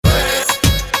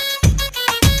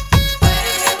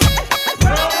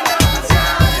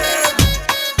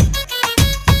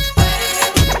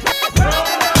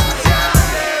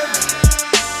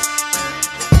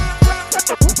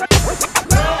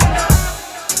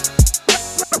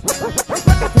Make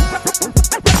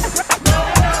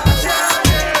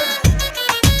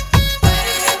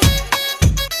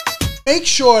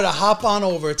sure to hop on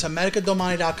over to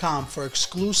medicadomani.com for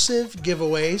exclusive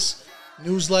giveaways,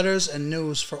 newsletters, and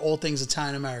news for all things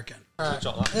Italian American. All right.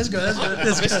 That's good.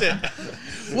 That's good.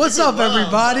 What's up,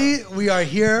 everybody? We are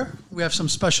here. We have some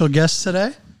special guests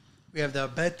today. We have the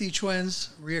Betty twins,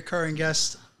 reoccurring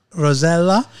guest,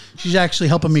 Rosella. She's actually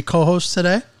helping me co-host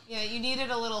today. Yeah, you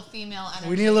needed a little female energy.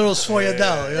 We need a little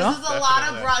Sfogliatella, you know? This is a lot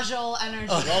of Brajol energy.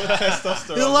 A lot of testosterone.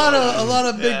 There's a lot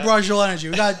of big Brajol energy.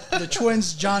 We got the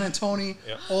twins, John and Tony,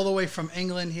 all the way from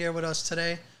England here with us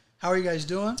today. How are you guys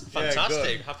doing?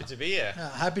 Fantastic. Happy to be here.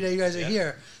 Happy that you guys are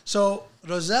here. So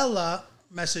Rosella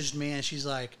messaged me and she's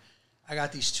like, I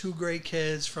got these two great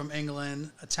kids from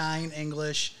England, Italian,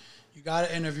 English. You got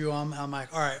to interview them. I'm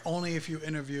like, all right, only if you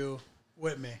interview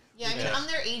with me. Yeah, I mean, I'm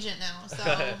their agent now,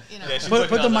 so, you know.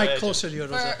 Put the mic closer to you.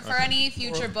 For any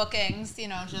future bookings, you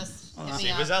know, just hit me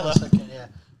up. Rosella.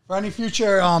 For any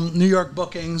future New York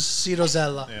bookings, see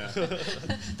Rosella.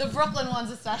 The Brooklyn ones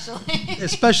especially.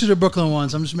 Especially the Brooklyn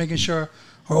ones. I'm just making sure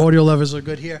our audio levels are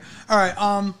good here. All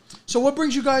right, so what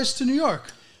brings you guys to New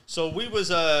York? So we've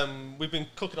been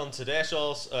cooking on Today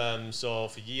shows so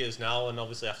for years now, and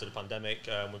obviously after the pandemic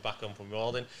we're back on from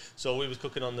rolling. So we was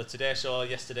cooking on the Today show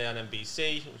yesterday on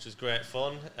NBC, which was great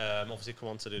fun. Obviously come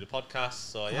on to do the podcast.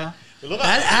 So we love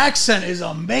that accent is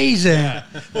amazing. Yeah.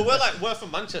 Well, we're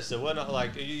from Manchester. We're not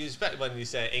like you expect when you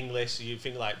say English, you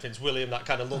think like Prince William, that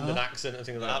kind of London accent and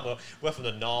things like that. But we're from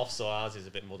the north, so ours is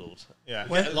a bit muddled. Yeah,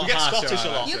 we get Scottish a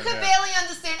lot. You could barely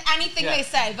understand anything they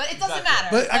say, but it doesn't matter.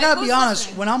 But I gotta be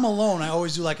honest, when I'm alone, I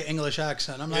always do like an English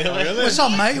accent. I'm like, what's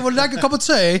up, mate? Would you like a cup of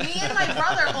tea? Me and my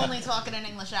brother only talk in an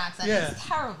English accent. Yeah. It's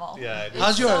terrible. Yeah.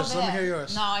 How's yours? Let me hear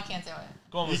yours. No, I can't do it.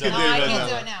 Go on, I can't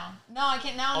do it now. No, I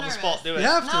can't. Now I'm on the nervous. spot, do it. You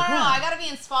have to. No, I gotta be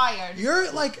inspired.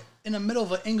 You're like in the middle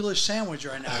of an English sandwich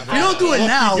right now. If you don't do it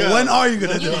now, when are you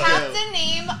gonna do it? You have to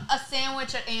name a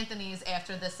sandwich at Anthony's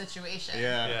after this situation.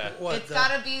 Yeah. It's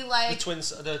gotta be like the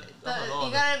twins. you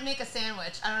gotta make a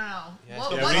sandwich. I don't know.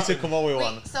 Yeah, we need to come up with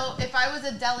one. So if I was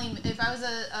a deli meat,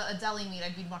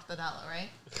 I'd be mortadella, right?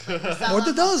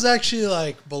 Mortadella is actually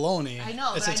like bologna. I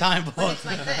know. It's Italian bologna. It's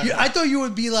my thing. I thought you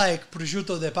would be like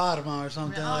prosciutto de Parma or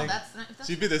something. No, like. that's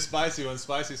She'd be the spicy one,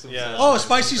 spicy super. Yeah. Oh,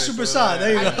 spicy super side.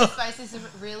 There you go. Spicy super.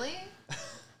 Really?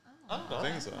 I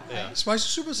think so. Yeah. Spicy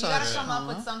super side. You gotta come up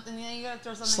with something. You gotta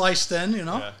throw something sliced in, you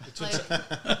know. Yeah. Like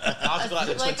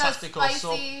a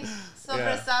spicy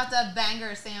sopressata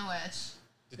banger sandwich.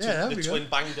 The twin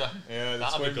banger. Yeah, the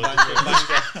That'll twin be good. banger.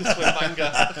 The twin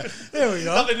banger. There we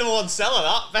go. That'll be number one seller,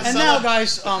 that. Best And seller. now,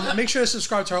 guys, make sure to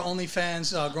subscribe to our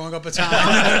OnlyFans, Growing Up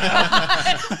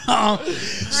Italian.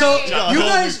 So you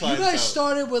guys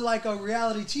started with like a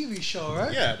reality TV show,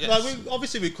 right? Yeah, Yes.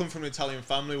 like we come from an Italian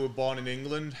family. We're born in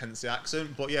England, hence the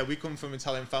accent. But yeah, we come from an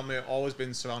Italian family. Always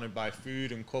been surrounded by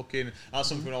food and cooking. That's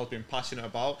something we've always been passionate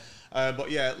about. But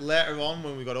yeah, later on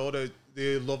when we got older,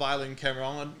 the Love Island came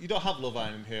around. And you don't have Love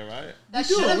Island here, right? That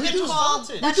should have been called.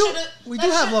 We do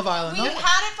have Love Island. We no?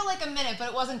 had it for like a minute, but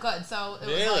it wasn't good. So it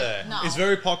was like, no. It's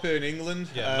very popular in England.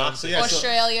 Yeah,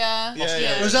 Australia.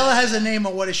 Yeah. Rosella has a name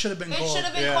of what it should have been It called. should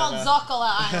have been called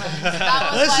Zoccola Island.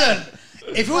 That was Listen.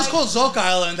 If it was called Zoc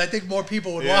Island, I think more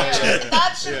people would watch it.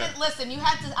 That should have been. Listen, you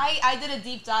had to. I did a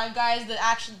deep dive, guys.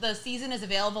 The season is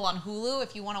available on Hulu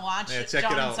if you want to watch. Yeah, check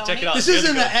John it out. And Tony. Check it out. This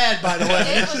isn't an ad, by the way.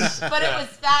 It was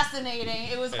fascinating.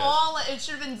 It was all. It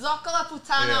should have been Zoccola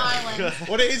Putana Island.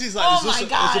 What it is like there's a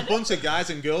God. bunch of guys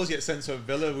and girls get sent to a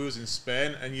villa who was in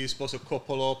Spain, and you're supposed to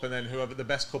couple up, and then whoever the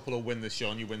best couple will win the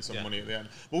show, and you win some money at the end.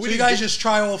 But So you guys just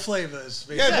try all flavors.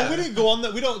 Basically. Yeah, but we didn't go on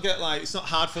that. We don't get like, it's not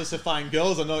hard for us to find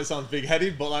girls. I know it sounds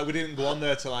big-headed, but like we didn't go on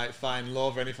there to like find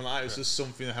love or anything like that. It was just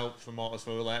something to help promote us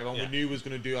for later on. We knew we was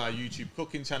going to do our YouTube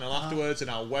cooking channel afterwards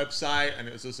and our website, and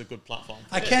it was just a good platform.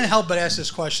 I can't help but ask this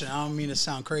question. I don't mean to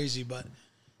sound crazy, but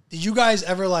did you guys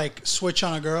ever like switch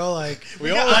on a girl? Like,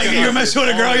 you're messing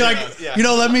with a girl, you're like,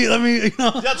 let me, you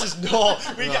know. That's just no.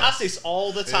 We get asked this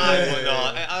all the time. But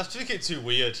no, I think it's too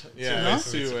weird. Yeah,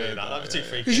 it's too weird. That'd be too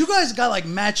freaky. Because you guys got like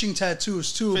matching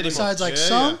tattoos too, Pretty besides much. like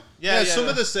some. Yeah, some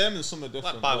are the same and some are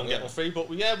different. Like buy one get one free, but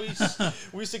we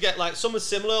used to get like some are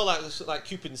similar, like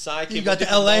Cupid and Psyche. You got the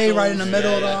LA right in the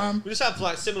middle of the arm. We just have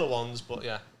like similar ones, but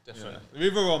different. They're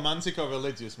either romantic or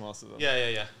religious, most of them.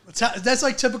 Yeah. That's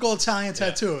like typical Italian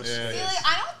tattoos. See,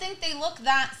 I don't think they look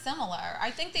that similar.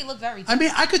 I think they look very different. I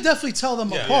mean, I could definitely tell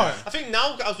them apart. I think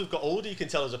now, as we've got older, you can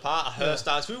tell us apart. Our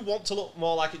hairstyles, we want to look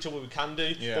more like each other, we can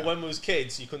do. But when we was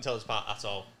kids, you couldn't tell us apart at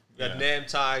all. We had name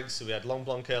tags. We had long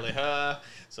blonde curly hair.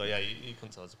 So yeah, you can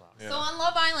tell us apart. So on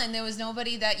Love Island, there was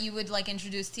nobody that you would like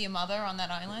introduce to your mother on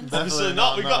that island. Obviously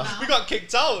not. We got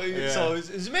kicked out. So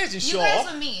it was amazing. You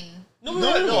guys were mean. No,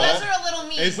 you guys are a little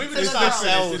mean. It's to the different.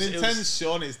 girls. It's an intense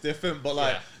show and it's different, but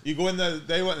like you go in there,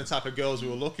 they weren't the type of girls we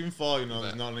were looking for. You know,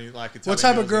 there's not only like Italian What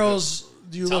type of girls girls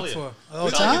do you look for? Oh,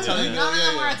 Italian? Italian? None of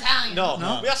them were Italian.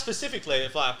 No, we asked specifically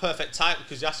if like a perfect type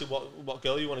because you asked you what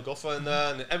girl you want to go for in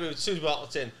there, and as soon as we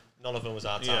walked in, none of them was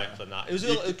our type for that. It was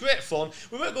a great fun.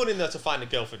 We weren't going in there to find a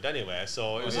girlfriend anyway,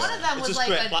 so it was just a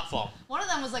great platform. One of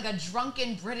them was like a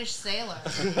drunken British sailor.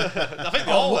 I think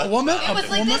they all were. A woman? It was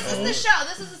like, this is the show.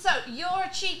 This is the show. You're a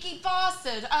cheeky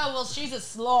bastard. Oh, well, she's a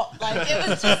slut. Like, it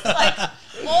was just like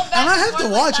all back And I have to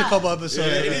forth watch like a couple episodes.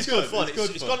 Yeah, of it it. is good fun.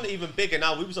 It's gotten even bigger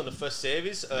now. We was on the first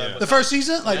series. The first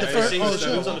season? Like the first season. oh, We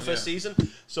sure. was on the first season.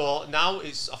 So now I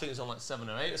think it's on like 7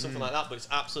 or 8 or something like that. But it's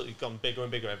absolutely gone bigger and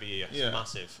bigger every year. It's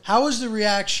massive. How was the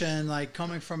reaction, like,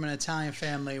 coming from an Italian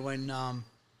family when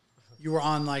you were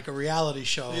on, like, a reality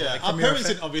show? Yeah, like, our from your parents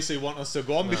didn't obviously want us to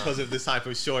go on because of the type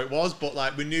of show it was, but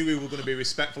like we knew we were going to be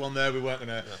respectful on there. We weren't going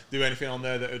to do anything on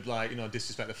there that would like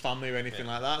disrespect the family or anything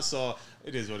like that. So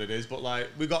it is what it is. But like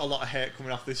we got a lot of hate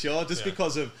coming off the show just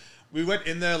because of. We went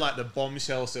in there like the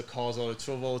bombshells to cause all the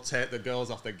trouble, take the girls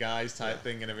off the guys type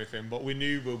thing and everything. But we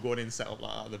knew we were going in set up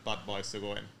like the bad boys to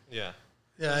go in. Yeah.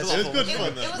 Yeah, It was good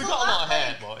fun. It was We a got a lot of like-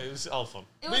 hate, but it was all fun.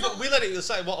 It We was we let it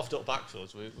say what I've done back to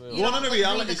us. We You One don't, of the like, read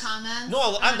realities- the comments. no,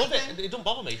 I or love anything? it. It don't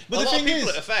bother me. But a the lot of thing people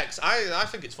is- it affects. I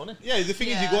think it's funny. Yeah, the thing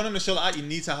is, you're Yeah. going on a show like that, you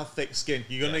need to have thick skin.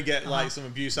 You're going to get like some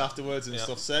abuse afterwards and Yeah.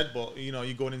 stuff said, but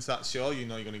you're going into that show, you're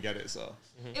going to get it. So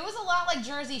It was a lot like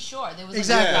Jersey Shore. There was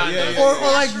exactly. Like, Yeah, there was yeah, or, a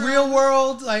or like classroom. Real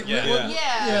World, like Yeah.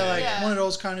 like one of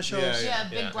those kind of shows. Yeah, Yeah,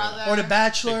 Big yeah. Brother. Or The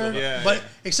Bachelor, Big Brother. but Yeah.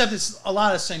 except it's a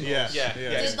lot of singles. Yeah.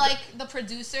 Did like the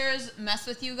producers mess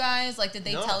with you guys? Like, did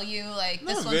they No. tell you like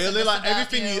this Not one said really. this Like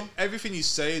about you? everything you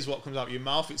say is what comes out of your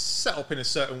mouth. It's set up in a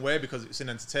certain way because it's an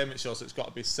entertainment show, so it's got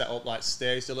to be set up like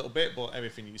staged a little bit. But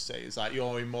everything you say is like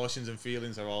your emotions and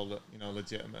feelings are all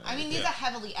legitimate. I mean, these are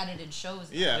heavily edited shows.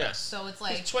 Though. Yeah. Yes. So it's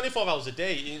like It's 24 hours a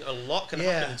day. A lot can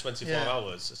happen in 24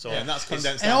 hours. So and that's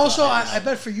condensed. And down to also, that. I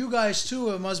bet for you guys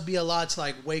too, it must be a lot to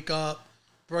like wake up,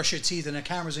 brush your teeth, and the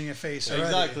camera's in your face already.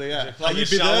 Exactly, yeah. Have Like a you'd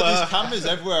be there, shower. there's cameras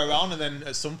everywhere around, and then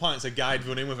at some point it's a guide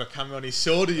running with a camera on his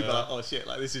shoulder. You'd be like, oh shit,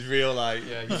 like this is real. Like,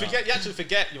 yeah, you actually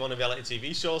forget you're on a reality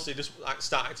TV show, so you just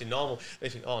start acting normal. They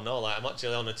think, oh no, like I'm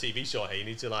actually on a TV show here. You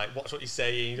need to like watch what you're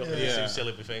saying. You don't need to do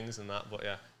silly things and that. But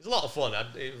yeah, it's a lot of fun.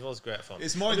 It was great fun.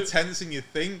 It's more intense than you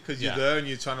think because you're Yeah. there and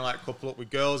you're trying to like couple up with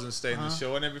girls and stay in the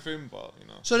show and everything. But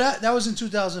So that was in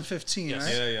 2015, Yes.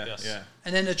 right? Yes. yeah.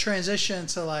 And then the transition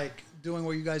to like doing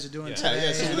what you guys are doing today.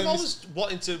 yeah, so We've then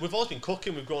always been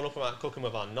cooking. We've grown up about cooking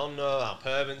with our nonna, our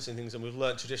parents, and things, and we've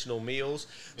learned traditional meals.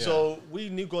 So we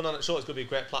knew going on that show it's going to be a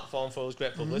great platform for us,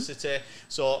 great publicity.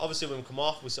 So obviously when we come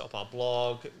off, we set up our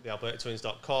blog,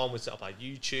 thealbertatwins.com. We set up our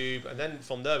YouTube, and then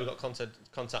from there we got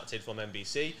contacted from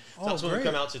NBC. That's when we great.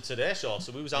 came out to Today Show.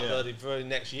 So we was out there the very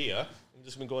next year. And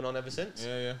just been going on ever since.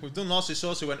 Yeah. We've done lots of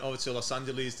shows. We went over to Los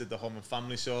Angeles, did the Home and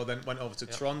Family show, then went over to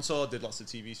Toronto, did lots of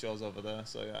TV shows over there.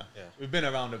 So yeah. We've been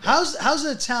around a bit. How's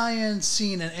the Italian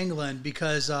scene in England?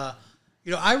 Because I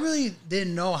really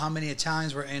didn't know how many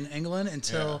Italians were in England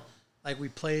until like we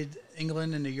played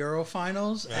England in the Euro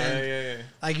finals, and Yeah.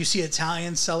 like you see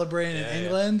Italians celebrating in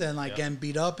England and like getting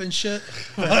beat up and shit.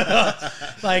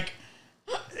 Like,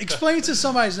 explain to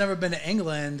somebody who's never been to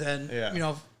England and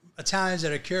Italians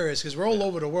that are curious, because we're all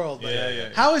over the world.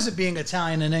 But how is it being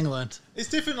Italian in England? It's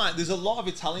different. Like, there's a lot of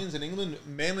Italians in England,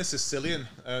 mainly Sicilian,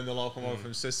 and they'll all come over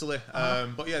from Sicily.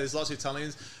 But yeah, there's lots of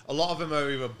Italians. A lot of them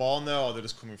are either born there or they're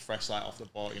just coming fresh, like off the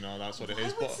boat. That's what it why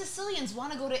is. would But Sicilians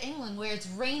want to go to England where it's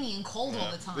rainy and cold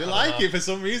all the time? they like it for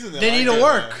some reason. They need like to it.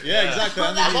 work. Yeah, exactly. Well,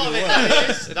 and they that's need A lot of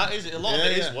to it, work. that is a lot of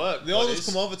it is work. They all just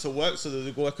come over to work, so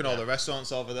they work in all the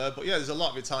restaurants over there. But yeah, there's a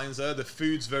lot of Italians there. The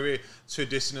food's very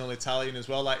traditional Italian as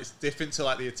well. Like, it's different to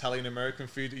like the Italian American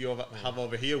food that you have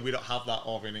over here. We don't have that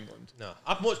over in England. No,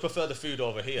 I'd much prefer the food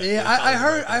over here. Yeah, than I Italian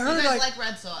heard American. You guys like like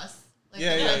red sauce. Like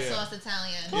Yeah, the yeah, red yeah. sauce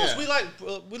Italian. Plus,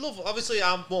 Yeah. we love. Obviously,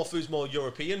 our food's more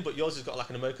European, but yours has got like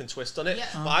an American twist on it. Yeah.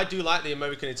 But I do like the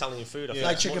American Italian food. I think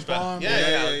Like it's chicken much better. parm.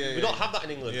 Yeah. We don't have that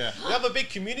in England. Yeah. We have a big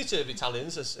community of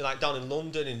Italians, like down in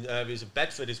London, in areas of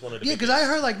Bedford is one of the. because biggest. I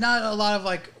heard like not a lot of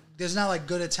like there's not like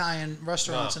good Italian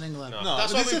restaurants in England. No,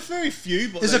 That's but why there's a very few.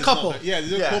 But There's a couple.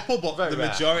 There's a couple, but very the rare.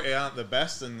 majority aren't the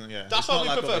best. And That's it's why not we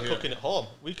like prefer over here. cooking at home.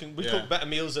 We cook better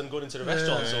meals than going into the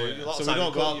restaurant. So a lot So of we time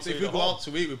don't cook go your out. food If we at go home. out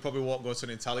to eat, we probably won't go to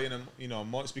an Italian. And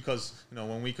much because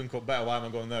when we can cook better, why am I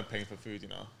going there paying for food?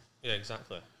 Yeah,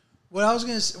 exactly. What I was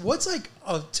gonna say, what's like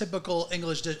a typical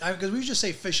English dish? Because we just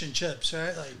say fish and chips,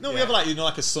 right? Like No, we have like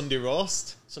like a Sunday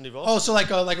roast. Sunday roast. oh, so like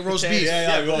a roast beef.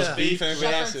 Yeah, roast Yeah. beef and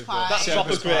everything else. Shepherd's pie. That's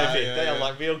Shepherd's proper pie, gravy. yeah, They yeah. are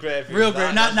like real gravy. Real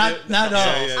gravy, not I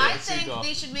it's think good.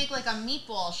 they should make like a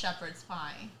meatball shepherd's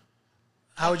pie.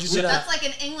 How would you do that? That's like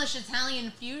an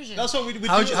English-Italian fusion. That's what we do.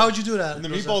 How would you do that? And the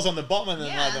meatballs on the bottom and then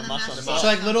Yeah, like and the then mash on the that's bottom. So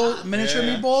like little miniature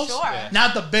Yeah. meatballs? Sure. Yeah.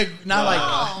 Not the big, not like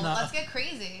Oh, no. let's get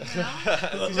crazy. You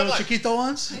know? Little like- chiquito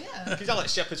ones. Yeah. Because I like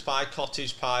shepherd's pie,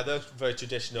 cottage pie. They're very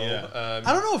traditional. Yeah.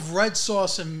 I don't know if red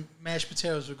sauce and mashed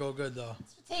potatoes would go good though.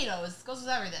 It's potatoes. It goes with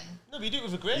everything. No, but you do it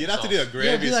with a gravy You'd have to sauce. do a gravy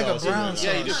it'd be like a sauce. brown wouldn't it?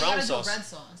 Yeah, you do No, brown gotta sauce. do red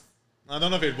sauce. I don't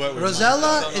know if it'd work with I Rosella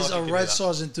don't know is if a you can do red that.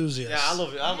 sauce enthusiast. Yeah, I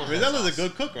love it. I love it. Rosella's a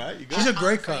good cook, right? You good? She's a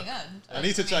great Pretty cook. good. I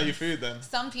need to try your food then.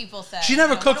 Some people say. She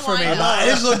never What cooked do for I me, know? but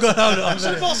it just looked good. I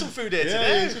should have brought some food here Yeah,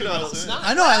 today. you Could should have had a have snack.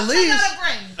 I know, What at else I least. gotta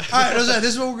bring? All right, Rosella,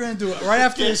 this is what we're going to do. Right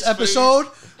after this Kids' food. episode,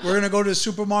 we're going to go to the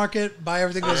supermarket, buy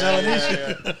everything Rosella needs.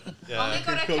 Yeah. Only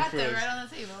go to cook cat first. right on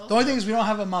the table. The only thing is we don't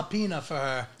have a mapina for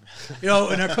her. You know,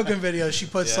 in her cooking videos, she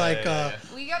puts Yeah, like, yeah,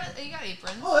 You got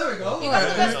aprons. oh, there we go. You All got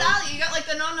the right. Vestalia. You got like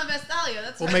the Nonna Vestalia.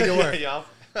 That's We'll right. make it work.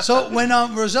 Yeah. So when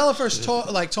Rosella first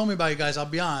told me about you guys, I'll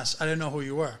be honest, I didn't know who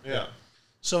you were. Yeah.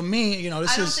 So me, you know,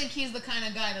 this I don't is. think he's the kind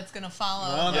of guy that's gonna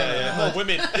follow. No, no, Yeah, yeah. Well,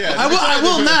 women. Yeah. I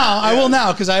will now. I will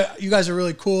now because you guys are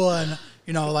really cool and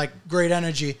you know like great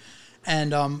energy,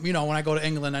 and you know when I go to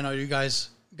England, I know you guys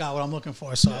got what I'm looking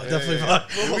for. So definitely.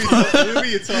 We'll be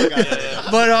your tour guide.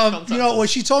 But you know what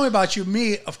she told me about you,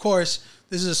 me, of course,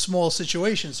 this is a small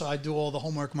situation, so I do all the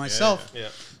homework myself. Yeah.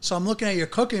 So I'm looking at your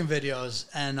cooking videos,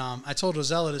 and I told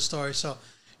Rosella this story. So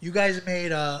you guys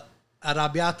made a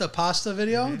arrabbiata pasta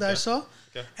video that I saw,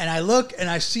 and I look and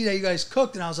I see that you guys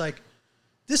cooked, and I was like,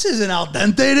 this isn't al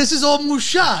dente, this is all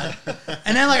mushad.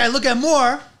 And then like I look at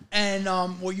more, and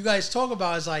what you guys talk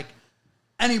about is like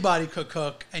anybody could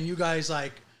cook, and you guys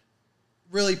like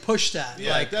really push that.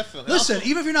 Yeah, like, definitely. listen, Also-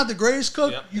 even if you're not the greatest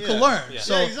cook, Yeah. you Yeah. can learn. Yeah.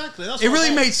 So Yeah, exactly. That's it what really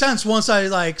I'm- made sense once I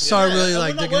like started really and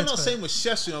like we're digging not into saying it. we're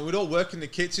chefs, you know, we don't work in the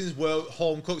kitchens, we're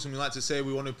home cooks, and we like to say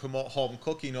we want to promote home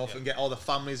cooking and get all the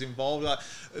families involved. Like,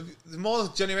 the more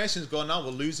generations go now, we're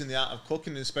losing the art of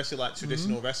cooking, and especially like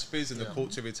traditional recipes and the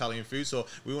culture of Italian food. So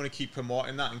we want to keep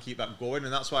promoting that and keep that going,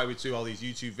 and that's why we do all these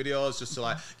YouTube videos just to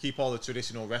like keep all the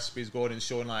traditional recipes going and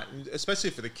showing like,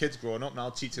 especially for the kids growing up now,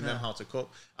 teaching them how to cook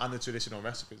and the traditional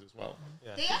recipes as well.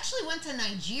 They actually went to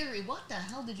Nigeria. What the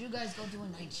hell did you guys go do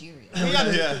in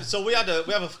Nigeria? So we have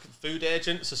a food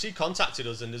agent. So she contacted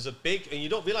us, and there's a big, and you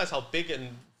don't realize how big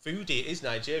and foodie it is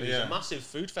Nigeria. There's Yeah. a massive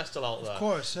food festival out there. Of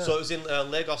course, yeah. So it was in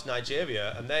Lagos,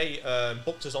 Nigeria, and they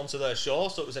booked us onto their show.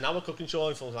 So it was an hour cooking show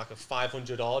in front of like a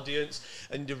 500 audience,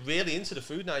 and they're really into the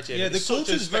food Nigeria. Yeah, the It's such a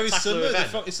culture is very spectacular similar.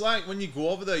 event. It's like when you go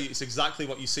over there, it's exactly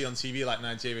what you see on TV, like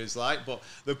Nigeria is like. But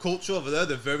the culture over there,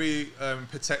 they're very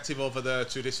protective over their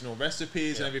traditional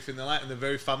recipes and everything they like, and they're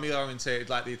very family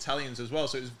orientated, like the Italians as well.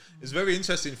 So it's very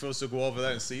interesting for us to go over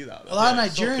there and see that. A lot of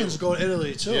it's so Nigerians cool. go to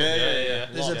Italy too. Yeah.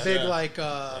 There's a Lots, big yeah. like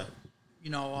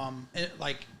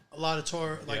like a lot of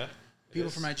tour like Yeah, people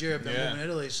is. from Nigeria have been Yeah. moving to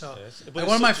Italy. So Yes. But like, it's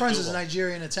one of my such a friends cool is one.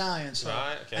 Nigerian Italian, so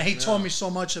Right, okay. and he told me so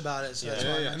much about it. So that's why.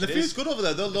 And the It food's is. good over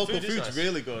there. The local food is food's nice.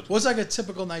 really good. What's like a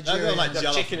typical Nigerian? like They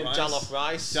have jollof chicken and rice. jollof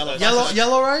rice. Jollof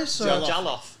yellow rice? Or? Jollof.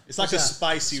 Jollof. It's like What's a that?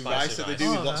 spicy Spicy rice that they rice. do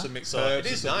with Oh, lots okay. of mixed So herbs. it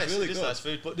is and stuff. nice. It's really It is good. nice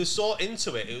food, but they're so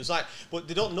into it. It was like, but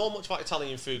they don't know much about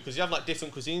Italian food because you have like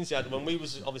different cuisines. You had, when we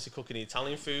was obviously cooking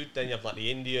Italian food, then you have like the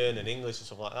Indian and English and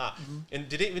stuff like that. And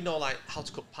they didn't even know like how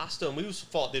to cook pasta. And we was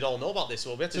thought they'd all know about this,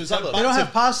 so we had to So it's tell like them. They don't to-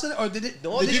 have pasta, or did it?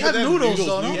 No, they they just do, have but then noodles, noodles,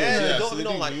 though. No? noodles. Yeah, Yeah, they so don't they even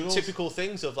know do like noodles. typical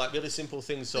things of like really simple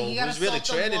things. So You we gotta was really salt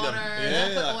the training water, them.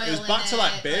 and Yeah, put oil it was in back to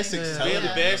like it, basics. Yeah. telling Really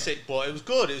them. basic, but it was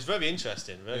good. It was very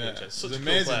interesting. Very Yeah, interesting. it's Such a cool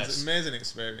amazing, place. amazing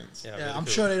experience. Yeah, Yeah, really I'm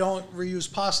cool. sure they don't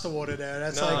reuse pasta water there.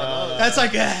 That's No, like no. that's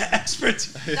like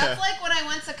expertise. That's like when I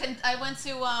went to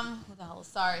what the hell?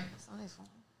 Sorry, somebody's phone.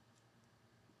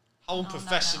 How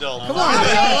unprofessional. Come on, Sorry.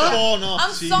 Bella. Born off, I'm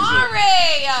Jesus. sorry.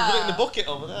 Put it in the bucket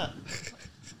over there.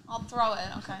 I'll throw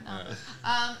it. Okay,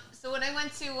 no. So when I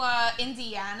went to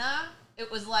Indiana, it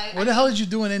was like What the hell did you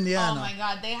do in Oh Indiana? my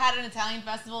God! They had an Italian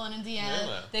festival in Indiana.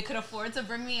 Really? They could afford to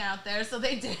bring me out there, so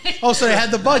they did. Oh, so they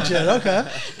had the budget. Okay.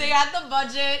 They had the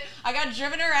budget. I got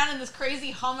driven around in this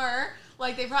crazy Hummer.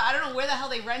 Like I don't know where the hell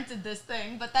they rented this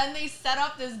thing, but then they set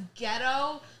up this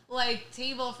ghetto like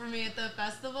table for me at the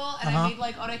festival, and I made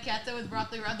like orecchiette with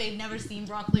broccoli rabe. They'd never seen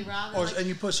broccoli rabe. Or, Like, and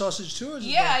you put sausage too? Or just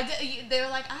yeah, I did. They were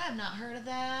like, I have not heard of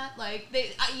that. Like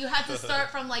you had to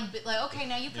start from like okay,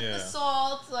 now you put the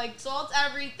salt, like salt's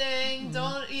everything.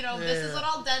 Don't this is what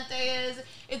al dente is.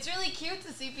 It's really cute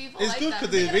to see people. It's like good that,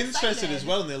 because they they're get interested excited. as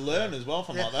well, and they learn as well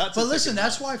from like that. But to listen, take it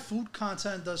that's back. why food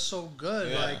content does so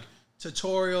good. Yeah. Like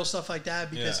tutorial stuff like that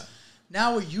because. Yeah.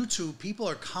 Now with YouTube, people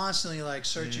are constantly like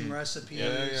searching recipes,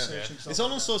 searching stuff. It's all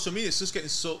on social media. It's just getting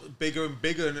so bigger and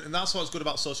bigger, and that's what's good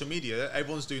about social media.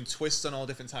 Everyone's doing twists on all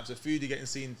different types of food. You're getting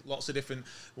seen lots of different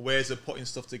ways of putting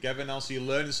stuff together now, so you're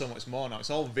learning so much more now. It's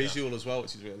all visual as well,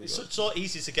 which is really good. It's so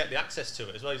easy to get the access to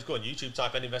it as well. You just go on YouTube,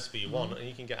 type any recipe you want, and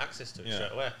you can get access to it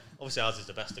straight away. Obviously, ours is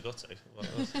the best to go to.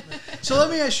 So let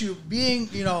me ask you, being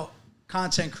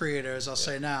content creators, I'll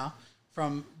say now,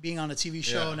 from being on a TV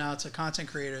show now to content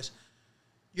creators.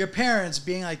 Your parents,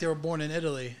 being like they were born in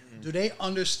Italy, do they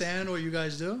understand what you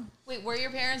guys do? Wait, were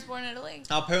your parents born in Italy?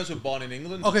 Our parents were born in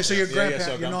England. Okay, so your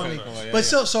grandparents, but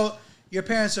still, so your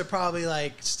parents are probably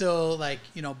like still like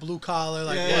blue collar,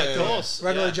 like of course,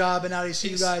 regular job, and now they see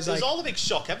you guys like. It's all a big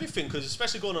shock, everything, because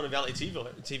especially going on a reality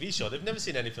TV show, they've never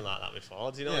seen anything like that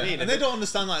before. Do you know what I mean? And they don't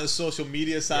understand like the social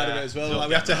media side of it as well. Like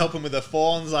we have to help them with their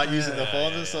phones, like using their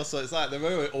phones and stuff. So it's like they're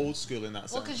very old school in that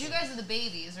sense. Well, because you guys are the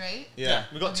babies, right? Yeah,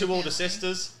 we've got two older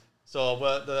sisters. So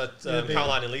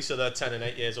Caroline and Lisa, they're 10 and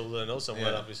 8 years older than us, and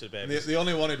we're obviously babies. They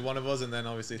only wanted one of us, and then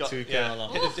obviously two came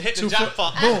along. Hit the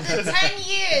jackpot. After 10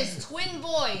 years, twin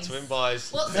boys. Twin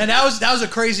boys. Well, and that was a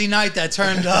crazy night that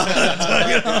turned up.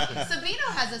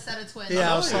 Sabino has a set of twins.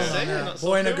 Yeah, I was saying that.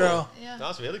 Boy and a girl. Yeah.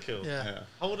 That's really cool. Yeah.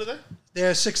 How old are they?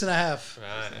 They're 6.5.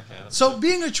 Right. Okay. So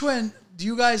being a twin, do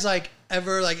you guys like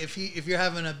ever like if you're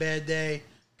having a bad day?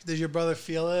 Does your brother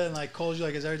feel it and like calls you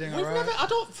like, is everything all right?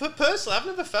 Personally, I've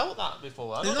never felt that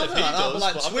before. I don't know if he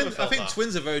does, I think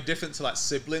twins are very different to like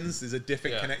siblings. There's a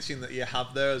different connection that you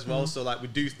have there as well. So like we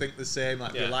do think the same.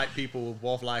 Like we like people, we'll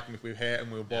both like them. If we hate them,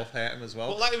 we'll both hate them as well.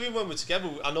 But like even when we're together,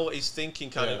 I know what he's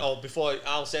thinking kind of. Oh, before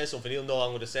I'll say something, he'll know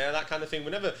I'm going to say that kind of thing. We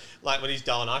never like when he's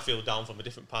down, I feel down from a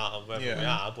different part of wherever we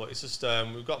are. But it's just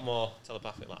we've got more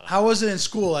telepathic like that. How was it in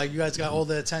school? Like you guys got all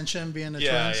the attention being the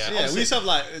twins? Yeah. We used to have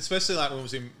like, especially like when we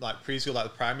was in like preschool,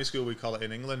 like primary school we call it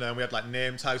in England, and we had like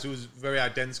name tags. It was very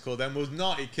identical. Then was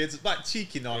naughty kids, like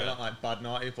cheeky naughty, not like bad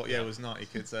naughty, but it was naughty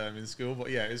kids in school. But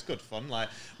it was good fun. Like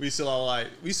we used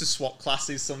to swap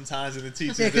classes sometimes, and the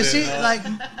teachers. Yeah, because see, like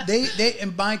they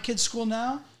in my kids' school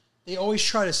now, they always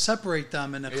try to separate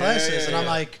them in the classes, and I'm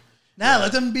like.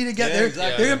 Let them be together.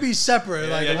 They're gonna be separate.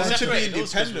 They want to be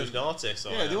independent.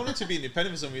 They wanted to be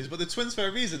independent for some reason, but they're twins for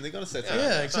a reason. They gotta set up.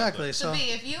 Yeah, exactly. So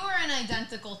if you were an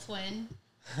identical twin.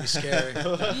 Be scary.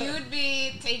 You'd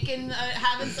be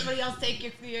having somebody else take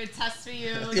your test for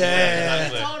you.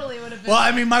 Yeah. You totally would have been. Well,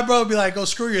 I mean, my brother would be like, "Go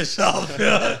screw yourself." You'd be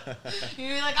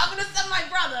like, "I'm gonna send my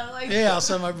brother." Like, I'll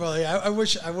send my brother. Yeah, I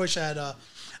wish I had. I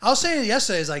was saying it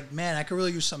yesterday. It's like, man, I could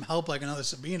really use some help, like another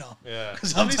Sabino. Yeah.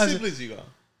 How many siblings you got?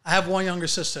 I have one younger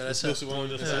sister. That's it. The one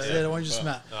you just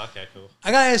met. Oh, okay, cool.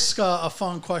 I gotta ask a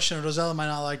fun question. Rosella might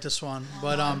not like this one,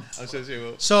 but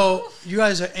so you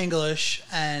guys are English,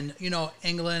 and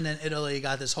England and Italy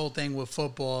got this whole thing with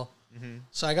football. Mm-hmm.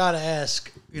 So I gotta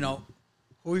ask, who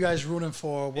are you guys rooting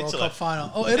for? World Cup final?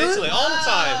 Oh, Italy all the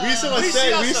time. We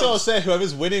sort of say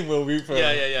whoever's winning will root for.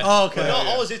 Yeah. Oh, okay. No,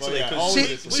 always Italy.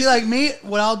 See, like me,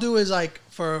 what I'll do is like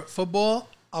for football.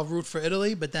 I'll root for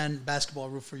Italy, but then basketball, I'll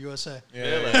root for USA.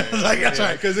 Like, that's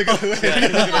right, because they're going to win.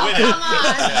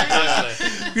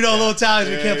 Little Italians,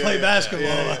 we can't play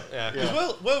basketball.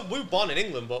 Because we're born in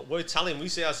England, but we're Italian. We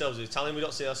see ourselves as Italian. We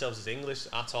don't see ourselves as English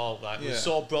at all. Like we're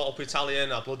so brought up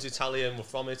Italian. Our blood's Italian. We're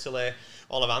from Italy.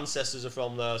 All our ancestors are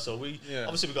from there. So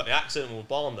obviously we got the accent and we're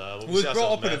born there. We were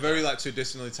brought up in a very like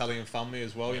traditional Italian family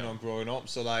as well. Growing up.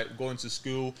 So like going to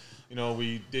school,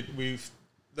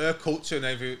 their culture and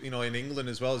in England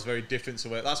as well is very different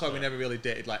to it. That's why we never really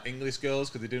dated like English girls,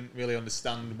 because they didn't really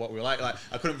understand what we were like. Like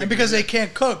I couldn't. And because they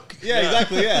can't cook. Yeah,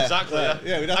 exactly. Yeah, exactly.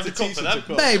 We'd have to teach them to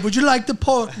cook. Babe, would you like the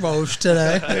pork roast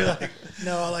today?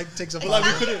 No, I like to take some.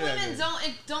 Italian women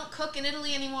don't cook in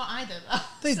Italy anymore either, though.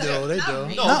 They do. No, they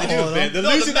do. They're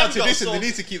losing that tradition. They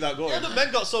need to keep that going. The men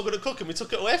got so good at cooking, we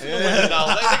took it away from the women now.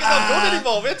 They're not good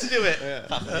anymore. We had to do it.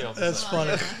 That's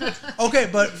funny. Okay,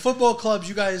 but football clubs,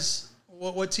 you guys.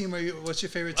 What team are you? What's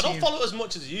your favorite team? I don't follow it as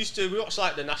much as I used to. We watch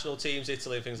like the national teams,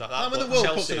 Italy, and things like that. When the World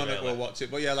Cup's on it, we'll watch it.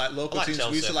 But like local teams,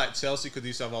 Chelsea. We used to like Chelsea because they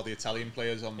used to have all the Italian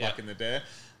players on back in the day.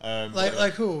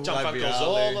 Like who? Gianfranco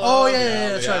Zola. Oh yeah,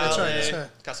 that's right.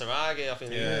 Casaraghi, I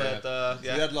think. Played there. We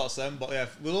had lots of them, but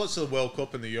we watched the World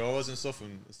Cup and the Euros and stuff,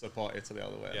 and support Italy all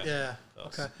the way. Yeah.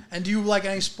 Okay. And do you like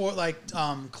any sport like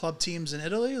club teams in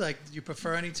Italy? Like, do you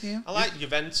prefer any team? I like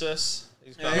Juventus.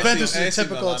 Yeah, Juventus AC is a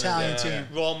typical Milan, Italian yeah. team.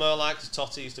 Roma, like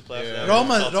Totti used to play for them.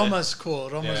 Roma's cool.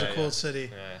 Roma's a cool city.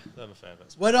 Yeah, they're my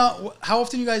favourites. How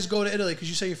often you guys go to Italy? Because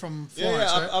you say you're from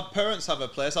Florence, right? Our parents have a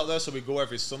place out there, so we go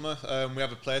every summer. We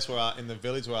have a place in the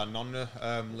village where our nonna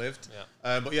lived.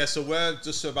 Yeah. So we're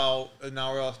just about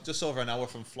just over an hour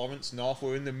from Florence north.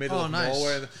 We're in the middle of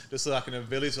nowhere, just like in a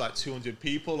village, like 200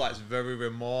 people. Like it's very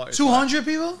remote. It's 200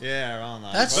 people? Yeah, around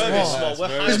that. That's very small. small.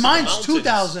 Because mine's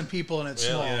 2,000 people and it's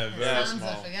Really? small. Yeah, very Sansa,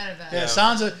 small. forget about Yeah, it.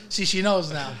 Sansa. See, she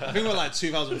knows now. I think we're like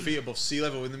 2,000 feet above sea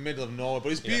level in the middle of nowhere,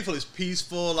 but it's beautiful. It's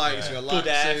peaceful. Like it's relaxing. Good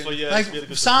air for you. Like it's really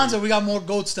good Sansa, we got more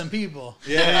goats than people.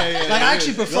 Yeah. Like I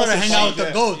actually prefer to hang out with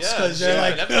the goats because they're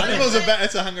like. Animals are better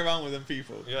to hang around with than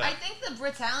people. Yeah. I think the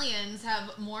Britalians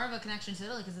have more of a connection to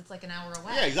Italy because it's like an hour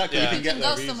away. Yeah, exactly. Yeah. You You can can get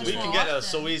go there so much easily. We more can get there often.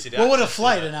 so easy. What would a access to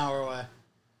flight it. an hour away?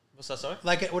 What's that, sorry?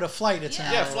 Like with a flight, it's an Yeah.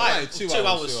 hour. Yeah, away. flight. Like 2 2 hours,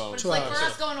 hours. 2 But hours. it's 2 like hours. for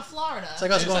us going to Florida. It's like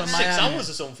us It's going like to 6 Miami. hours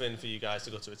or something for you guys to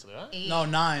go to Italy, right? 8. No,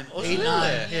 9. Oh, 8, really? 9.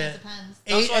 Yeah, Yeah. it depends.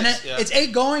 8, why and it's- then yeah. it's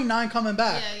 8 going, 9 coming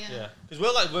back. Yeah.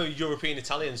 Because we're European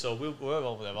Italian, so we're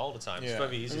over there all the time. It's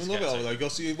very easy And to we love get it over to. there. You go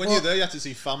see, when you're there, you have to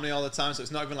see family all the time, so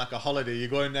it's not even like a holiday. You're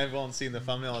going there, everyone's seeing the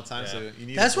family all the time, Yeah. so you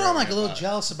need. That's a what I'm break like a little back.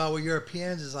 jealous about with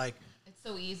Europeans is like It's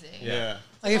so easy. Yeah.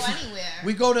 like Go if anywhere.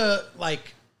 we go to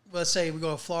like let's say we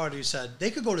go to Florida, you said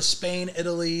they could go to Spain,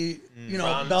 Italy,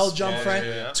 France, Belgium, yeah, France,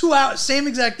 yeah. 2 hours, same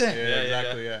exact thing. Yeah, Yeah,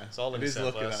 exactly. yeah. Yeah, It's all in it the is same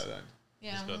lucky place. that then.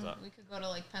 Yeah, Just go to that. we could go to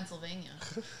like Pennsylvania.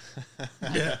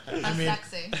 Yeah, That's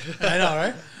sexy. I know,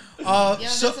 right? You ever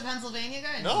So been to Pennsylvania,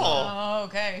 guys? No. Oh,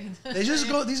 okay. they just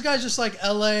go. These guys just like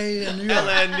L.A. and New York.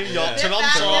 LA, New York, They're Toronto.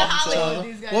 Hollywood,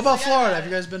 these guys. What about Forget Florida? about Have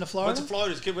you it. guys been to Florida? Went to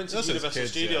Florida as a kid, went to Just as Universal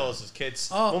kids, Studios as kids.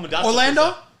 Oh, Mum and dad Orlando?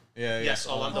 took us Yeah, there. Yes,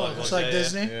 Orlando. Oh, it's like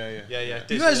Disney. Yeah. Yeah. You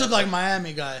Disney, guys look yeah. like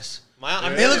Miami guys.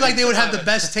 Miami. They look like they would have the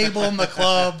best table in the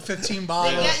club, 15 They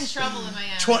bottles, get in trouble in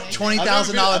Miami. $20,000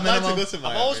 I'd like minimum. to go to I've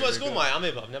Miami. always wanted to It'd go be to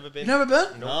Miami, but I've never been. You never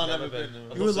been? No, never never been.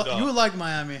 been. I'd You love would, to go. you would like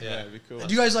Miami. good. Yeah, it'd be cool.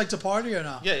 Do you guys like to party or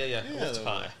no? Yeah. Yeah, Love to though.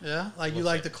 party. Yeah? Like you Love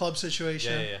like it. the club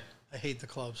situation? Yeah. I hate the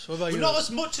clubs. What about But you? not as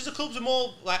much as the clubs are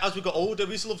more like as we got older.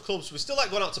 We used to love clubs. We still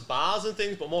like going out to bars and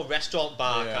things, but more restaurant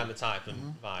bar Yeah. kind of type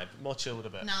and vibe. More chilled a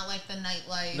bit. Not like the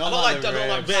nightlife. No, I don't like the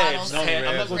raves. raves. I'm not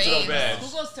going to raves. the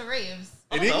raves. Who goes to raves?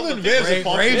 In I don't know, England, but raves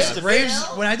are Raves, popular. raves.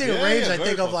 When I think of Yeah, raves, yeah, I very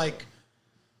think of popular.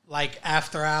 like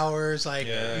after hours. Like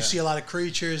Yeah. you see a lot of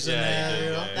creatures in Yeah, there. you You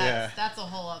do, know? yeah. That's a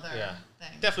whole other Yeah.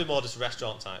 thing. Definitely more just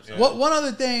restaurant types. Yeah. What one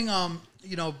other thing,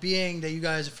 being that you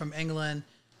guys are from England,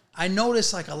 I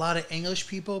noticed like a lot of English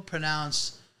people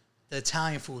pronounce the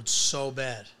Italian food so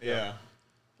bad. Yeah.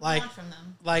 Like, Want from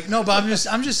them. no, but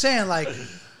I'm just saying like,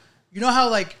 you know how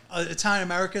like Italian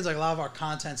Americans, like a lot of our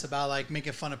content's about like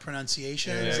making fun of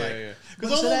pronunciation. Yeah, It's yeah, like, yeah. what's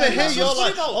Because over that? here, So you're it's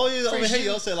like, about over here, prosciutto.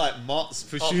 you'll say like mozz,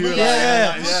 prosciutto, yeah, like,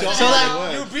 yeah. like, So short that- of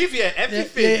the You word. abbreviate Yeah,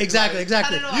 everything. yeah, exactly.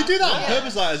 Cut it off. You do that on Yeah.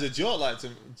 purpose, like as a joke, like to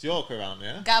joke around,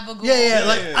 yeah. Gabagool. Yeah.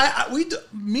 Like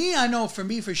yeah. I know for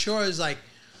me for sure is like,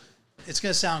 it's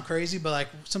gonna sound crazy, but like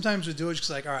sometimes we do it just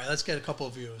like, all right, let's get a couple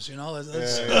of views, you know.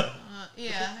 Let's,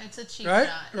 Yeah, it's a cheap Right?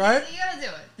 shot. Right? You gotta do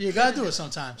it. you gotta do it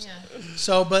sometimes. Yeah.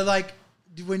 So, but like,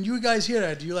 when you guys hear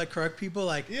that, do you like correct people?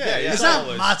 Like, Yeah, it's yeah. not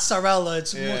Always. mozzarella,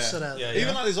 it's Yeah. mozzarella. Yeah,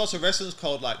 Even like there's lots of restaurants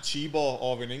called like Cibo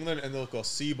over in England, and they'll go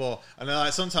Cibo, and then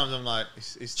like sometimes I'm like, it's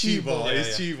Cibo. Cibo, Yeah, it's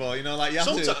yeah. Cibo, you know, like you have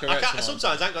Sometimes to I, correct can't, someone.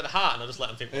 sometimes I ain't got the heart, and I just let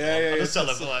them think. Yeah, yeah, I just yeah.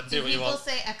 tell them like, do Do what you people want.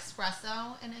 say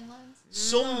espresso in England?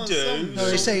 Some No, do. some No,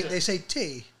 they do. say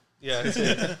tea. Yeah. It's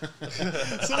it.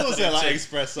 Someone will say like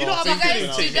espresso. You know what Do you I'm thinking guys,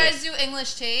 of do you it. guys do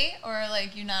English tea or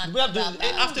like you not We have about the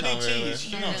that? afternoon Not tea really.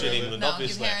 is Not huge in really. England, No, your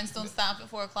obviously. parents don't stop at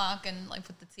 4 o'clock and like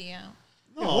put the tea out.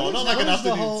 No, what is- not like what an is the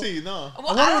afternoon whole- tea, no. Well, I I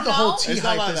wonder don't what the whole know. tea It's not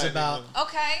hype like is that in about. England.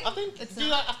 Okay. I think it's do you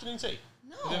not. like afternoon tea?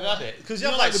 No. Have you ever had it? Because you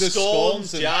You have know, like like with the scones,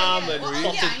 scones and- jam, Yeah, and well,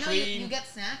 cottage yeah, I know cream. you get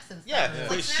snacks and stuff. Yeah, It's but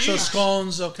like it's snack So huge. time.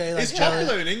 scones, okay, like It's jelly.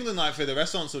 popular in England, like for the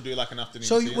restaurants will do like an afternoon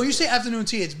So tea. when you say afternoon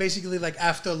tea, it's basically like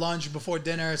after lunch, before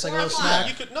dinner. It's like a 4 little o'clock. snack.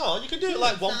 You can do it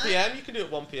like It's 1 not. p.m. You can do it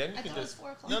 1 p.m. You I can thought do it was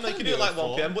 4 o'clock. No, you can can do do it it like at 1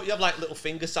 4. p.m. But you have like little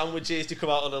finger sandwiches. You come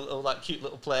out on little like cute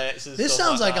little plates. And This stuff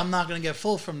sounds like that. I'm not gonna get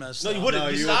full from this. No, you though. wouldn't. No,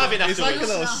 You're you starving wouldn't. It's like a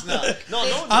afterwards. little snack. No,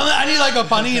 no. I need like a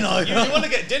panino. You want to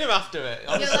get dinner after it.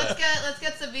 Yeah, Honestly. let's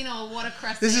get Savino a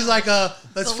watercress. This is sandwich. like a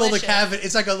let's fill the Delicious. cavity.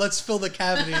 It's like a let's fill the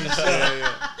cavities. Yeah,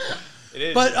 yeah. It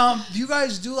is. But do you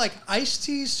guys do like iced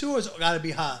teas too, or it's got to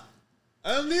be hot?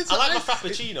 I like my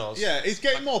frappuccinos. It's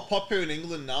getting more popular in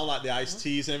England now, like the iced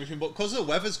teas and everything. But because the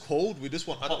weather's cold, we just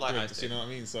want hot drinks. You know what I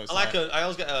mean? So it's I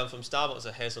always get from Starbucks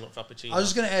a hazelnut frappuccino. I was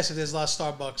just gonna ask if there's a lot of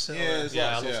Starbucks. I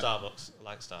love Starbucks. I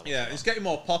like Starbucks. Yeah, it's getting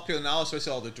more popular now,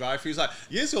 especially all the drive-throughs. Like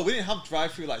years ago, we didn't have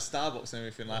drive-through like Starbucks and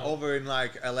everything. Like over in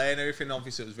like LA and everything,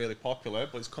 obviously it was really popular,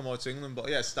 but it's come over to England. But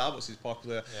yeah, Starbucks is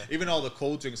popular. Yeah. Even all the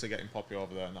cold drinks are getting popular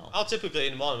over there now. I'll typically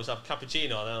in the morning just have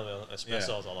cappuccino and then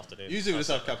espressos. I'll have to do. Usually we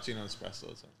just have cappuccino and espresso.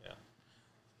 So. Yeah.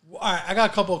 All right, I got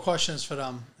a couple of questions for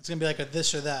them. It's gonna be like a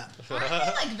this or that. Aren't they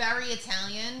like very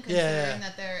Italian, considering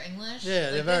that they're English? Yeah,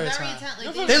 like, they're very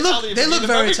Italian. Like, they look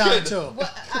very Italian too. Well,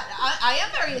 I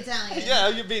am very Italian. Yeah,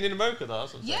 you've been in America though.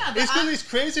 Yeah, but it's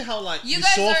crazy how like you're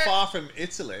so far from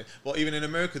Italy, but even in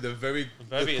America, they're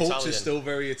the culture's still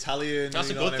very Italian. That's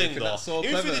a good thing though. That's so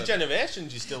even through the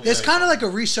generations, you still. There's kind of like a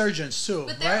resurgence too.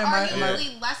 But they're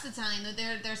arguably less Italian.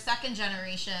 They're second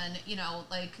generation. You know,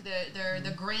 like they're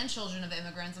the grandchildren of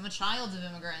immigrants. I'm a child of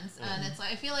immigrants, and it's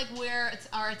like I feel like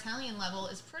our Italian level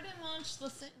is pretty much the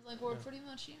same. Like we're pretty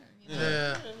much here. You know?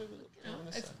 Yeah. You know,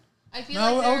 I feel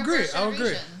like I agree. I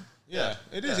agree. Yeah,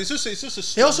 it is. It's just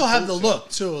a. They also have the look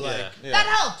too. Like that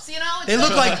helps. You know,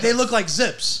 they look like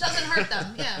zips. Doesn't hurt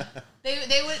them. Yeah.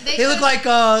 They look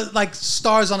like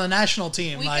stars on a national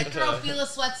team. We could throw Fila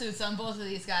sweatsuits on both of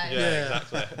these guys. Yeah,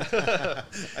 exactly.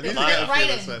 I need to get a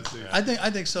Fila sweatsuit. I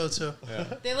think so too. Yeah.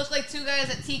 They look like two guys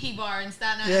at Tiki Bar in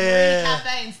Staten Island.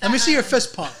 Cafe in Staten Let me see your Island.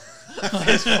 fist pump.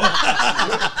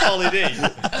 Pauly D.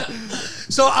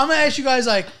 So I'm gonna ask you guys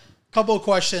like a couple of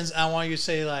questions. And I want you to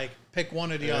say like pick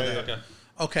one or the other.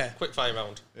 Okay. Quick fire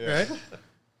round. Right.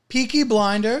 Peaky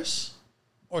Blinders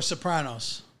or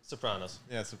Sopranos? Sopranos.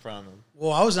 Yeah, Sopranos.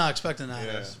 Well, I was not expecting that.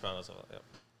 Yeah. Sopranos. Yeah.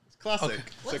 It's classic. Okay.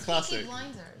 It's a classic. Peaky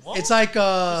Blinders? What? It's like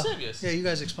serious? Yeah, you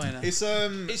guys explain it.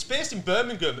 It's based in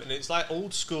Birmingham, and it's like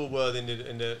old school world in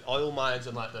the oil mines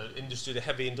and like the industry, the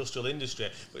heavy industrial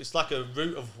industry. But it's like a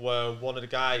route of where one of the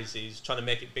guys is trying to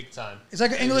make it big time. It's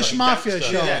like an English like mafia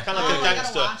show. Yeah, kind of like a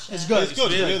gangster. It's good. It's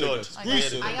good. really Really good. good. It's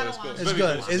gruesome, but it's good. It's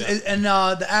good. And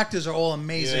the actors are all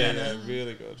amazing. Yeah,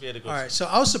 really good. Really good. All right, so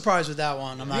I was surprised with that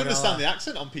one. I'm You not understand gonna the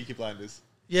accent on Peaky Blinders?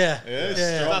 Yeah. Yeah,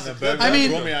 it's strong. I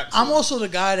mean, accent. I'm also the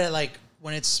guy that like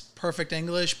when it's perfect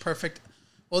English,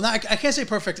 well, I can't say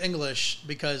perfect English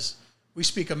because we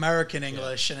speak American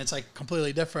English and it's like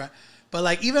completely different. But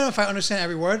like even if I understand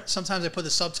every word, sometimes I put the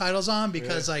subtitles on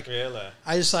because like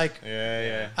I just like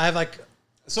I have like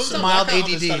Sometimes mild I can't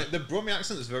ADD. understand it. The Brummie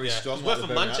accent is very strong. We're like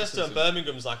from Manchester, and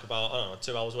Birmingham's like about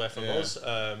 2 hours away from us,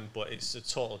 but it's a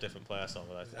total different place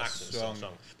over there. The accent's so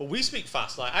strong. But we speak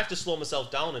fast. Like I have to slow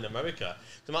myself down in America.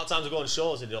 The amount of times I go on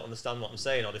shows and they don't understand what I'm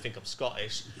saying, or they think I'm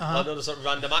Scottish. Like other sort of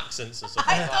random accents and stuff.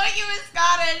 I thought you were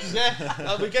Scottish.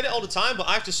 Yeah, we get it all the time. But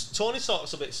I have to. Tony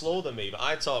talks a bit slower than me, but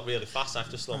I talk really fast. I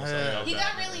have to slow myself down. He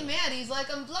got really mad. He's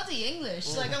like, I'm bloody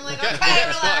English. Like I'm like, okay,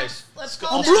 relax. Let's go.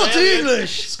 I'm bloody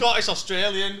English. Scottish,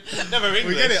 Australian, never English.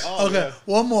 We get it all. Okay,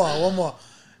 one more.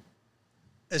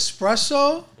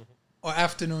 Espresso or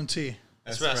afternoon tea?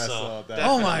 Espresso.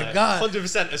 Oh my god.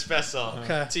 100% espresso.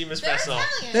 Okay. Team They're espresso.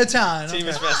 Italian. They're Italian. Team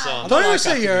Okay. espresso. Don't even like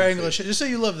say you're afternoon English. Just say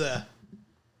you live there.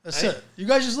 That's Hey. it. You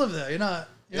guys just live there. You're not.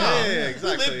 Yeah,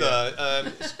 exactly. We live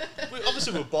there.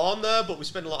 Obviously, we're born there, but we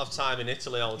spend a lot of time in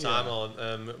Italy all the time.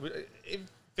 If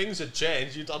things had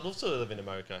changed, I'd love to live in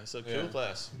America. It's a cool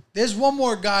place. There's one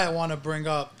more guy I want to bring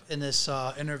up in this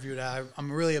interview that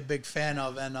I'm really a big fan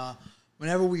of, and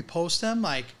whenever we post him,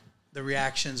 like the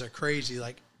reactions are crazy.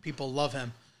 Like people love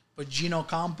him. But Gino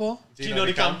Campo, Gino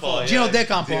Di Campo. Gino De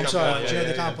Campo. I'm sorry, yeah, Gino yeah,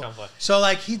 De yeah, Campo. Campo. So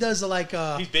like he does like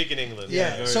He's big in England.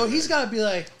 yeah. So very he's got to be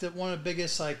like one of the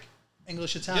biggest like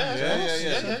English Italians.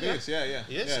 Yeah.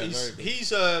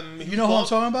 He's You know who I'm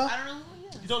talking about? I don't know who he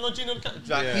is. You don't know Gino Di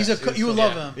Campo? Yeah. He's you would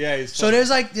love him. Yeah, he's So funny.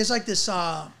 there's like this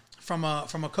from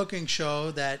a cooking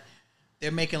show that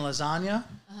they're making lasagna,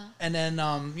 and then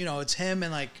it's him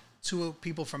and like two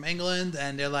people from England,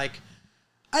 and they're like,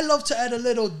 I love to add a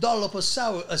little dollop of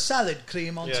salad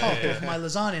cream on top of my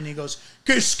lasagna, and he goes,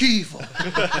 "Que schifo,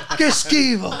 que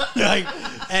schifo,"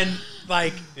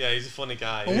 like. Yeah, he's a funny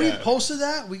guy. When we posted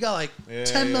that, we got like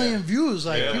 10 million views.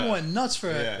 Like people went nuts for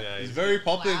it. Yeah, he's very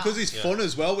popular because he's fun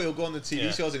as well. He'll go on the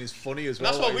TV shows and he's funny as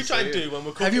well. That's what we try and do when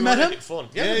we're cooking. Have you met him? Make it fun.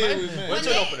 Yeah, we we've met.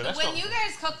 When you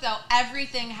guys cook though,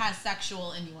 everything has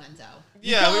sexual innuendo.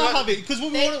 Yeah, we have it because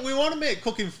we want to make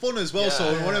cooking fun as well.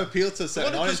 So we want to appeal to a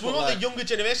certain audience. Because we want the younger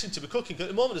generation to be cooking. At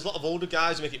the moment, there's a lot of older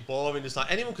guys who make it boring. It's like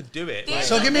anyone could do it.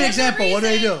 So give me an example. What do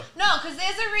they do? No, because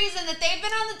there's a reason that they've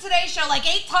been on the Today Show like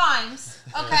 8 times, times,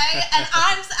 okay? And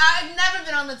I've never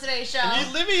been on the Today Show. And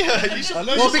you live here. You should,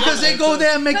 Well, because they go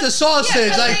there and make the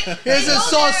sausage. Like, here's a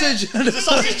sausage. there's a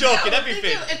sausage joke in They everything.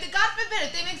 do. If they, God forbid,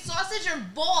 if they make sausage or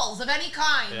balls of any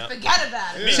kind, forget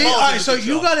about it. See, Meatballs all right, is so a good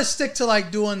you job. got to stick to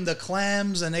like doing the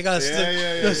clams, and they got to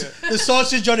stick the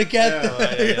sausage on the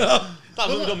cat. You know? Like,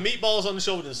 we've done meatballs on the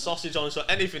show, we've done sausage on the show,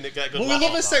 anything that get good. Well, we laugh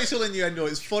love out a of. sexual innuendo.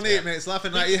 It's funny, it makes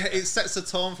laughing. Like, it sets the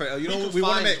tone for it. You know, can we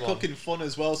want to find make one. cooking fun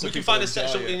as well. So We can people find a enjoy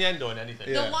sexual it. innuendo in anything.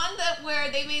 Yeah. The one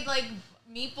where they made like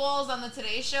meatballs on the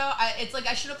Today Show, it's like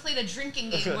I should have played a drinking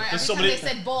game where every somebody- time they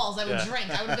said balls, I would drink.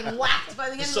 I would have been whacked by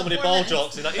the end There's of so the many 4 ball minutes.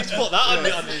 jokes in that. He's put that on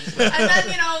the And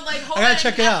then, you know, like Hogan and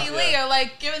check it out. Kathy Lee are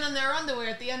like giving them their underwear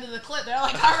at the end of the clip. They're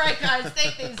like, all right, guys,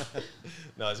 take these.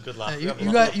 No, it's a good laugh.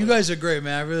 You guys are great,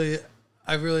 man.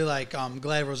 I really like. I'm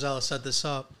glad Rosella set this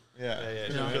up. Yeah.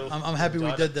 You know, Cool. I'm happy we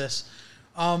Enjoyed did this.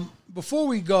 Before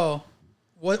we go,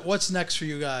 what's next for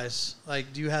you guys?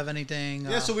 Like, do you have anything?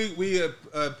 Yeah, so we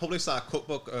published our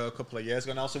cookbook a couple of years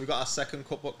ago now. So we got our second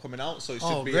cookbook coming out. So it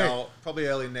should be great. out probably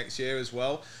early next year as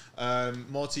well.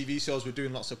 More TV shows. We're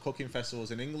doing lots of cooking festivals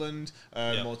in England.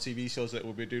 More TV shows that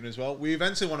we'll be doing as well. We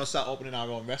eventually want to start opening our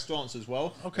own restaurants as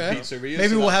well. Okay. Pizzerias. Maybe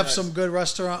so we'll that's have next. some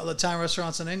good Italian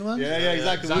restaurants in England. Yeah,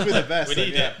 exactly. We'll be the best. We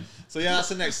need it. So yeah, that's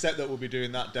the next step that we'll be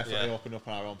doing. That definitely open up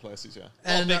our own places. Yeah.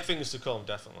 And big things to come,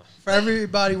 definitely. for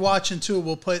everybody watching too,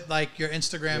 we'll put like your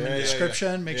Instagram in Yeah, the yeah,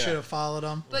 description. Make yeah. sure to follow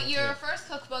them. But your first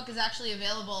cookbook is actually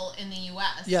available in the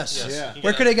U.S. Yes. Yeah.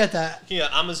 Where could I get that? Yeah,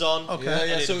 Amazon. Okay.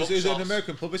 Yeah. any So of the it's an bookshops.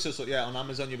 American publisher. So yeah, on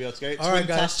Amazon you'll be able to get it. All right,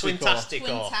 guys.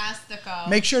 Twintastico. Twintastico.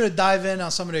 Make sure to dive in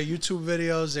on some of their YouTube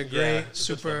videos. They're great. it's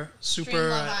Stream super.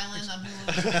 Love Island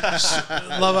on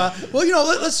Hulu. Love. Well, you know,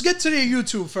 let's get to the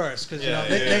YouTube first because you know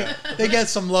they get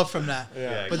some love from that.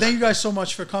 Yeah. But thank you guys so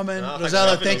much for coming, No, thanks for Rosella.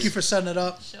 having Thank us. you for setting it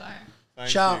up. Sure. Thank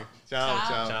Ciao. you. Ciao. Ciao.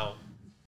 Ciao. Ciao.